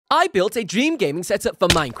I built a dream gaming setup for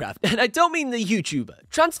Minecraft, and I don't mean the YouTuber,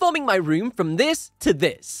 transforming my room from this to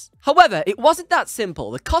this. However, it wasn't that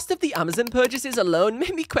simple. The cost of the Amazon purchases alone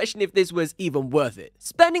made me question if this was even worth it,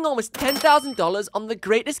 spending almost $10,000 on the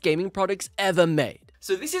greatest gaming products ever made.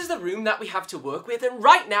 So this is the room that we have to work with, and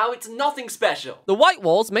right now it's nothing special. The white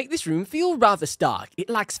walls make this room feel rather stark. It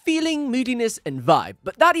lacks feeling, moodiness, and vibe,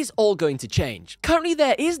 but that is all going to change. Currently,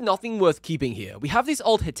 there is nothing worth keeping here. We have this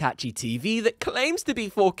old Hitachi TV that claims to be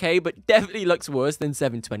 4K, but definitely looks worse than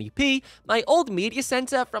 720p, my old media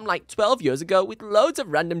center from like 12 years ago with loads of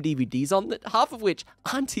random DVDs on that, half of which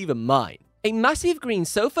aren't even mine. A massive green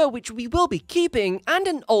sofa, which we will be keeping, and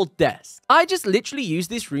an old desk. I just literally use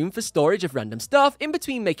this room for storage of random stuff in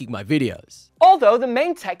between making my videos. Although the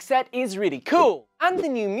main tech set is really cool. And the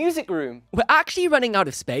new music room. We're actually running out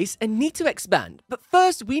of space and need to expand, but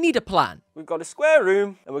first we need a plan. We've got a square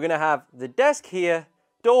room, and we're gonna have the desk here,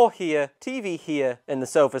 door here, TV here, and the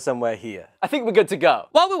sofa somewhere here. I think we're good to go.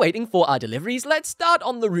 While we're waiting for our deliveries, let's start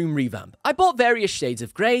on the room revamp. I bought various shades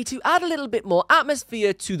of grey to add a little bit more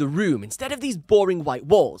atmosphere to the room instead of these boring white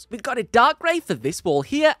walls. We've got a dark grey for this wall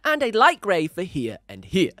here and a light grey for here and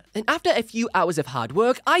here. And after a few hours of hard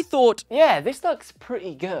work, I thought, yeah, this looks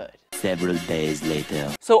pretty good. Several days later.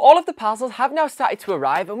 So all of the parcels have now started to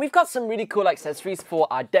arrive, and we've got some really cool accessories for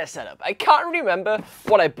our desk setup. I can't really remember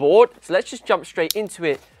what I bought, so let's just jump straight into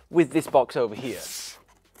it with this box over here.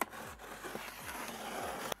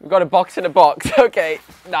 We've got a box in a box. Okay,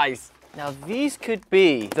 nice. Now these could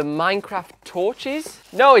be the Minecraft torches.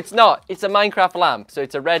 No, it's not. It's a Minecraft lamp. So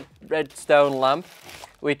it's a redstone lamp,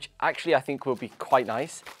 which actually I think will be quite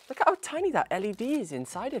nice. Look at how tiny that LED is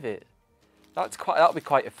inside of it. That'll be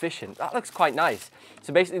quite efficient. That looks quite nice.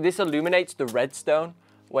 So basically this illuminates the redstone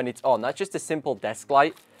when it's on. That's just a simple desk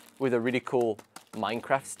light with a really cool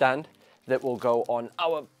Minecraft stand that will go on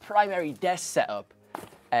our primary desk setup.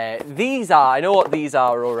 I know what these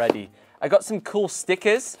are already. I got some cool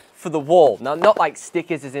stickers for the wall. Now, not like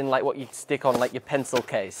stickers as in like what you'd stick on like your pencil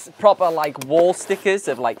case. Proper like wall stickers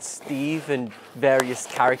of like Steve and various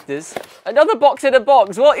characters. Another box in a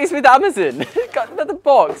box. What is with Amazon? Got another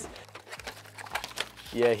box.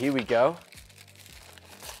 Yeah, here we go.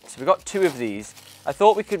 So we've got two of these. I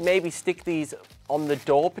thought we could maybe stick these on the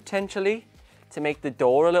door potentially to make the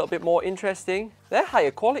door a little bit more interesting. They're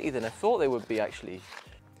higher quality than I thought they would be actually.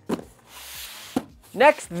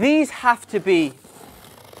 Next, these have to be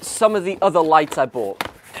some of the other lights I bought.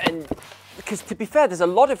 And because to be fair, there's a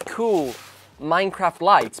lot of cool Minecraft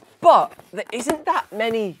lights, but there isn't that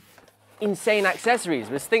many insane accessories.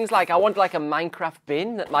 There's things like, I want like a Minecraft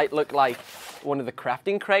bin that might look like one of the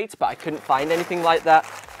crafting crates, but I couldn't find anything like that.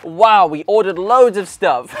 Wow, we ordered loads of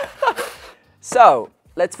stuff. So,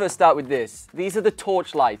 let's first start with this. These are the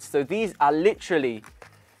torch lights. So these are literally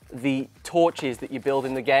the torches that you build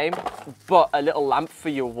in the game, but a little lamp for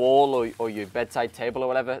your wall or your bedside table or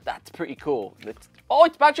whatever. That's pretty cool. Oh,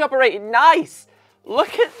 it's battery operated. Nice.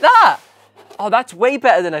 Look at that. Oh, that's way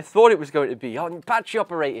better than I thought it was going to be. Oh, battery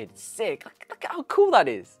operated. Sick. Look at how cool that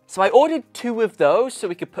is. So I ordered two of those so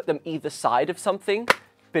we could put them either side of something.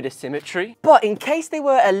 Bit of symmetry. But in case they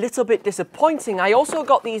were a little bit disappointing, I also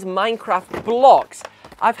got these Minecraft blocks.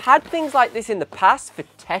 I've had things like this in the past for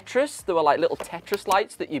Tetris. There were like little Tetris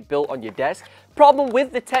lights that you built on your desk. Problem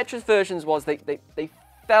with the Tetris versions was they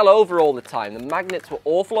fell over all the time. The magnets were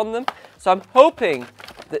awful on them. So I'm hoping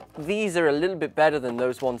that these are a little bit better than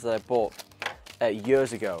those ones that I bought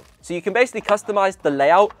years ago. So you can basically customize the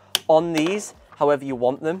layout on these however you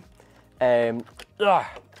want them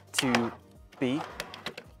to be.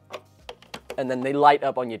 And then they light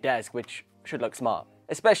up on your desk, which should look smart.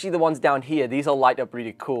 Especially the ones down here, these all light up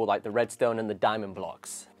really cool, like the redstone and the diamond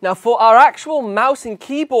blocks. Now for our actual mouse and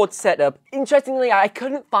keyboard setup, interestingly, I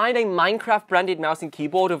couldn't find a Minecraft branded mouse and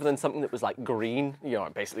keyboard other than something that was like green, you know,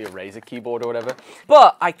 basically a Razer keyboard or whatever.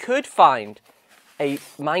 But I could find a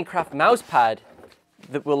Minecraft mouse pad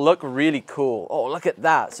that will look really cool. Oh, look at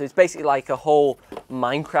that. So it's basically like a whole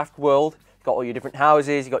Minecraft world. Got all your different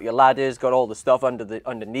houses, you got your ladders, got all the stuff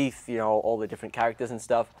underneath, you know, all the different characters and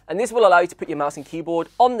stuff. And this will allow you to put your mouse and keyboard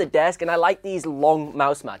on the desk, and I like these long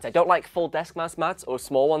mouse mats. I don't like full desk mouse mats or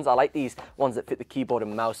small ones. I like these ones that fit the keyboard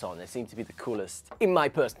and mouse on. They seem to be the coolest, in my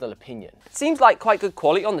personal opinion. It seems like quite good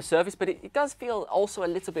quality on the surface, but it does feel also a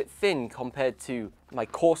little bit thin compared to my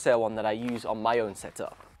Corsair one that I use on my own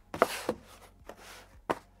setup.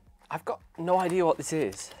 I've got no idea what this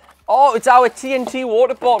is. Oh, it's our TNT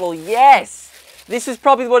water bottle, yes! This is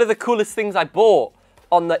probably one of the coolest things I bought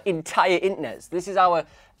on the entire internet. This is our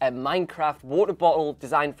Minecraft water bottle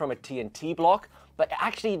designed from a TNT block, but it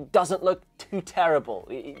actually doesn't look too terrible.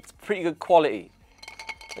 It's pretty good quality.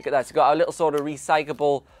 Look at that, it's got a little sort of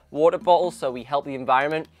recyclable water bottle so we help the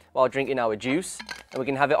environment while drinking our juice. And we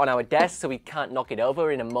can have it on our desk so we can't knock it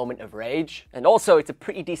over in a moment of rage. And also it's a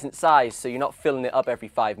pretty decent size so you're not filling it up every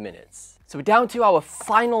 5 minutes. So we're down to our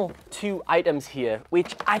final 2 items here,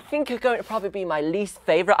 which I think are going to probably be my least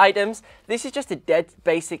favorite items. This is just a dead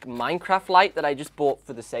basic Minecraft light that I just bought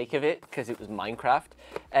for the sake of it because it was Minecraft.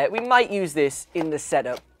 We might use this in the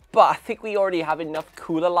setup, but I think we already have enough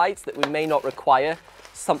cooler lights that we may not require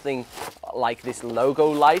something like this logo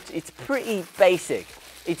light. It's pretty basic.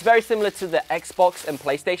 It's very similar to the Xbox and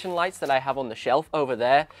PlayStation lights that I have on the shelf over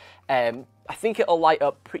there. I think it'll light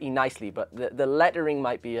up pretty nicely, but the lettering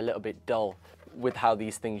might be a little bit dull with how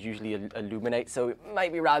these things usually illuminate, so it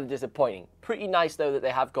might be rather disappointing. Pretty nice though that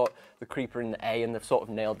they have got the creeper in the A and they've sort of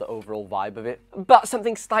nailed the overall vibe of it. But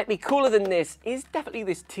something slightly cooler than this is definitely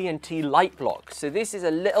this TNT light block. So this is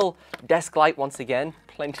a little desk light once again,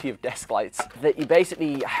 plenty of desk lights, that you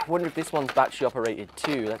basically, I wonder if this one's battery operated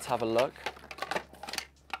too. Let's have a look.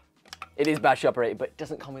 It is battery operated, but it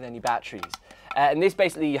doesn't come with any batteries. And this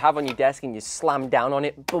basically you have on your desk and you slam down on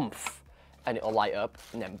it, boomf, and it'll light up,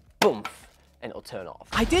 and then boomf, and it'll turn off.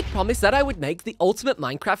 I did promise that I would make the ultimate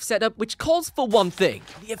Minecraft setup, which calls for one thing: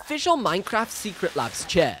 the official Minecraft Secret Labs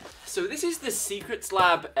chair. So this is the Secrets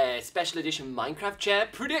Lab Special Edition Minecraft chair.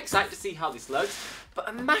 Pretty excited to see how this looks, but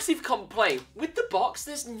a massive complaint. With the box,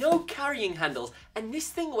 there's no carrying handles, and this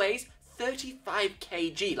thing weighs 35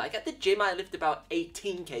 kg. Like at the gym I lift about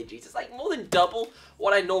 18 kgs. It's like more than double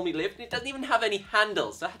what I normally lift, and it doesn't even have any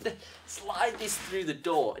handles, so I have to slide this through the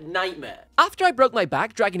door. Nightmare. After I broke my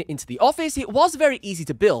back dragging it into the office, it was very easy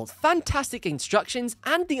to build, fantastic instructions,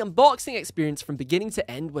 and the unboxing experience from beginning to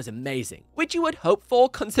end was amazing, which you would hope for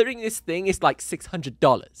considering this thing is like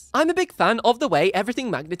 $600. I'm a big fan of the way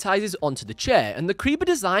everything magnetizes onto the chair, and the creeper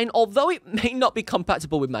design, although it may not be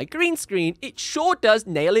compatible with my green screen, it sure does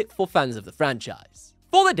nail it for fans of the franchise.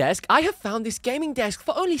 For the desk, I have found this gaming desk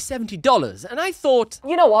for only $70, and I thought,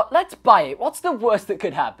 you know what, let's buy it. What's the worst that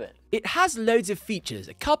could happen? It has loads of features: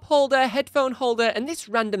 a cup holder, headphone holder, and this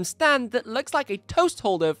random stand that looks like a toast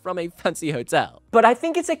holder from a fancy hotel. But I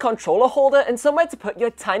think it's a controller holder and somewhere to put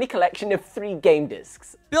your tiny collection of 3 game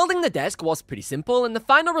discs. Building the desk was pretty simple, and the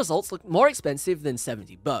final results looked more expensive than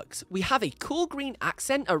 $70. We have a cool green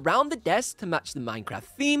accent around the desk to match the Minecraft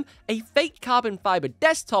theme, a fake carbon fiber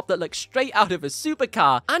desktop that looks straight out of a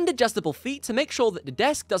supercar, and adjustable feet to make sure that the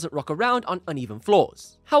desk doesn't rock around on uneven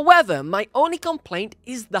floors. However, my only complaint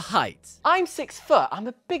is the height. I'm 6 foot, I'm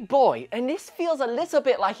a big boy, and this feels a little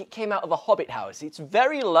bit like it came out of a Hobbit house. It's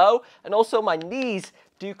very low, and also my knees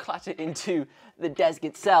do clatter into the desk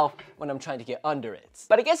itself when I'm trying to get under it.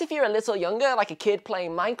 But I guess if you're a little younger, like a kid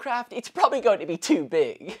playing Minecraft, it's probably going to be too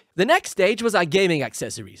big. The next stage was our gaming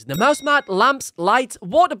accessories: the mouse mat, lamps, lights,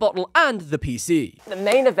 water bottle, and the PC. The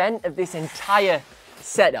main event of this entire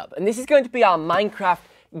setup, and this is going to be our Minecraft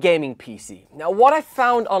gaming PC. Now, what I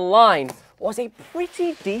found online was a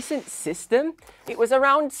pretty decent system. It was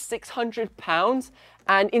around £600,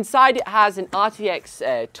 and inside it has an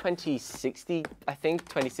RTX 2060, I think,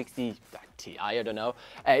 2060 Ti, I don't know,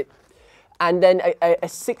 and then a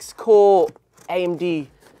 6-core AMD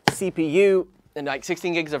CPU, and like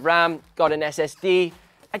 16 gigs of RAM, got an SSD.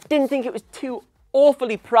 I didn't think it was too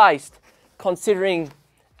awfully priced considering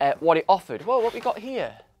what it offered. Whoa, what we got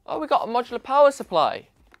here? Oh, we got a modular power supply.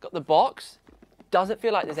 Got the box. Doesn't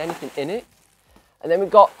feel like there's anything in it. And then we've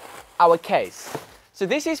got our case. So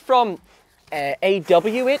this is from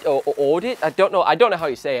AWIT or Audit. I don't know how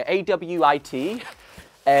you say it. AWIT.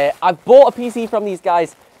 I've bought a PC from these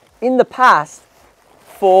guys in the past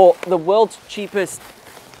for the world's cheapest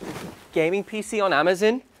gaming PC on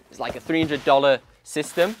Amazon. It's like a $300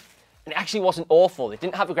 system. And it actually wasn't awful. It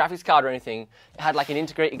didn't have a graphics card or anything. It had like an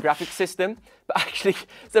integrated graphics system, but actually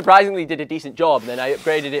surprisingly did a decent job. And then I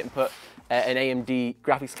upgraded it and put an AMD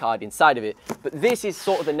graphics card inside of it. But this is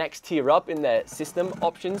sort of the next tier up in their system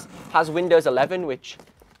options. Has Windows 11, which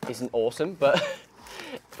isn't awesome, but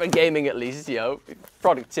for gaming at least, you know,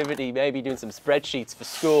 productivity, maybe doing some spreadsheets for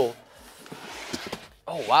school.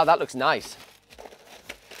 Oh wow, that looks nice.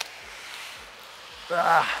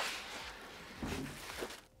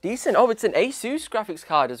 Decent. Oh, it's an Asus graphics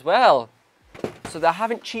card as well. So they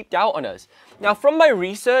haven't cheaped out on us. Now, from my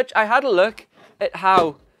research, I had a look at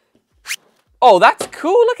how... Oh, that's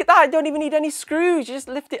cool. Look at that. I don't even need any screws. You just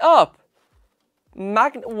lift it up.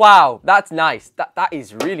 Wow, that's nice. That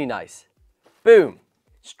is really nice. Boom.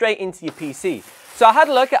 Straight into your PC. So I had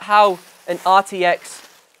a look at how an RTX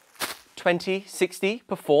 2060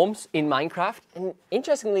 performs in Minecraft. And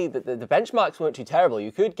interestingly, the benchmarks weren't too terrible.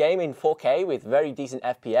 You could game in 4K with very decent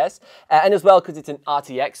FPS. And as well, because it's an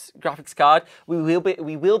RTX graphics card, we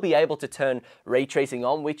will be able to turn ray tracing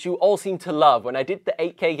on, which you all seem to love. When I did the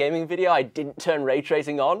 8K gaming video, I didn't turn ray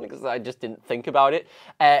tracing on because I just didn't think about it.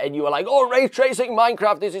 And you were like, oh, ray tracing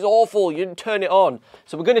Minecraft, this is awful. You didn't turn it on.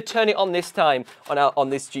 So we're going to turn it on this time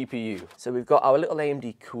on this GPU. So we've got our little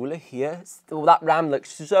AMD cooler here. Oh, that RAM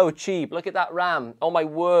looks so cheap. Look at that RAM. Oh my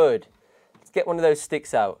word. Let's get one of those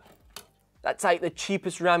sticks out. That's like the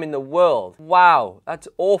cheapest RAM in the world. Wow, that's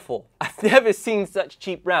awful. I've never seen such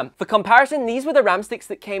cheap RAM. For comparison, these were the RAM sticks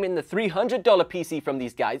that came in the $300 PC from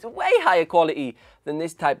these guys. Way higher quality than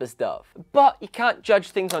this type of stuff. But you can't judge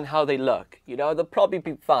things on how they look. You know, they'll probably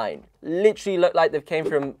be fine. Literally look like they've came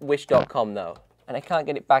from wish.com though. And I can't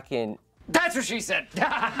get it back in. That's what she said.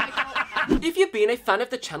 If you've been a fan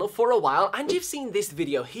of the channel for a while and you've seen this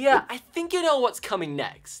video here, I think you know what's coming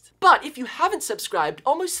next. But if you haven't subscribed,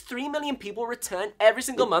 almost 3 million people return every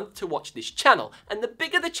single month to watch this channel. And the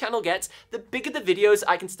bigger the channel gets, the bigger the videos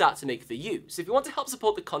I can start to make for you. So if you want to help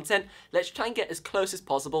support the content, let's try and get as close as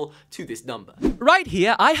possible to this number. Right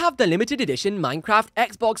here, I have the limited edition Minecraft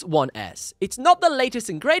Xbox One S. It's not the latest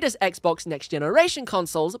and greatest Xbox next generation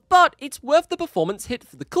consoles, but it's worth the performance hit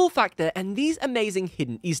for the cool factor and these amazing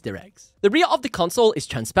hidden Easter eggs. The rear of the console is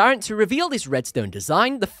transparent to reveal this redstone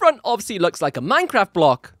design, the front obviously looks like a Minecraft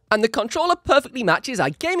block, and the controller perfectly matches our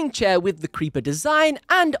gaming chair with the creeper design,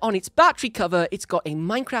 and on its battery cover it's got a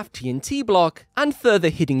Minecraft TNT block and further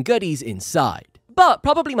hidden goodies inside. But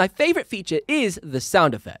probably my favorite feature is the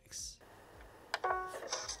sound effects.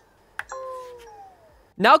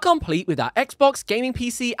 Now complete with our Xbox gaming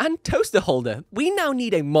PC and toaster holder, we now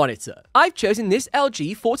need a monitor. I've chosen this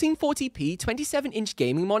LG 1440p 27-inch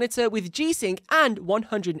gaming monitor with G-Sync and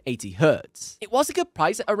 180Hz. It was a good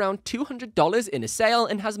price at around $200 in a sale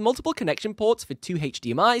and has multiple connection ports for 2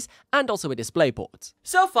 HDMIs and also a display port.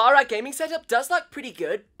 So far our gaming setup does look pretty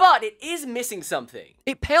good, but it is missing something.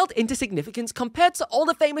 It paled into significance compared to all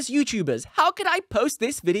the famous YouTubers. How could I post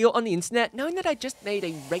this video on the internet knowing that I just made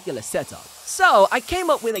a regular setup? So I came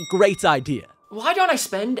up with a great idea. Why don't I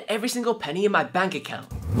spend every single penny in my bank account?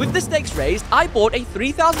 With the stakes raised, I bought a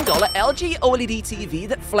 $3,000 LG OLED TV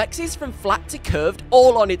that flexes from flat to curved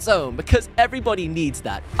all on its own because everybody needs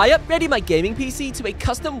that. I upgraded my gaming PC to a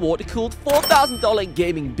custom water-cooled $4,000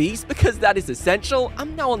 gaming beast because that is essential.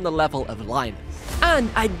 I'm now on the level of Linus.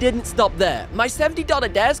 And I didn't stop there. My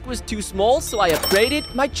 $70 desk was too small, so I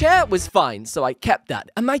upgraded. My chair was fine, so I kept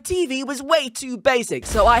that. And my TV was way too basic,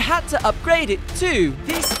 so I had to upgrade it to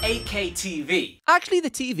this 8K TV. Actually,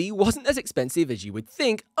 the TV wasn't as expensive as you would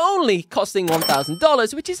think, only costing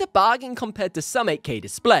 $1,000, which is a bargain compared to some 8K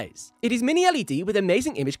displays. It is mini LED with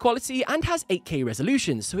amazing image quality and has 8K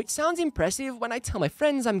resolution, so it sounds impressive when I tell my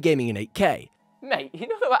friends I'm gaming in 8K. Mate, you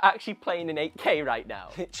know that we're actually playing in 8K right now?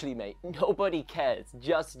 Literally, mate, nobody cares,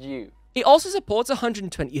 just you. It also supports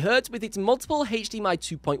 120Hz with its multiple HDMI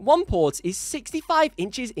 2.1 ports, is 65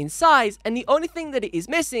 inches in size, and the only thing that it is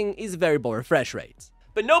missing is variable refresh rate.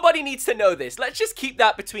 But nobody needs to know this, let's just keep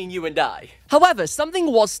that between you and I. However,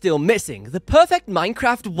 something was still missing, the perfect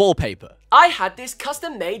Minecraft wallpaper. I had this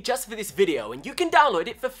custom made just for this video, and you can download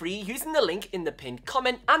it for free using the link in the pinned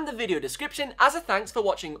comment and the video description as a thanks for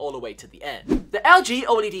watching all the way to the end. The LG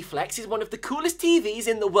OLED Flex is one of the coolest TVs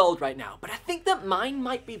in the world right now, but I think that mine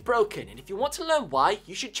might be broken, and if you want to learn why,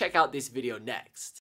 you should check out this video next.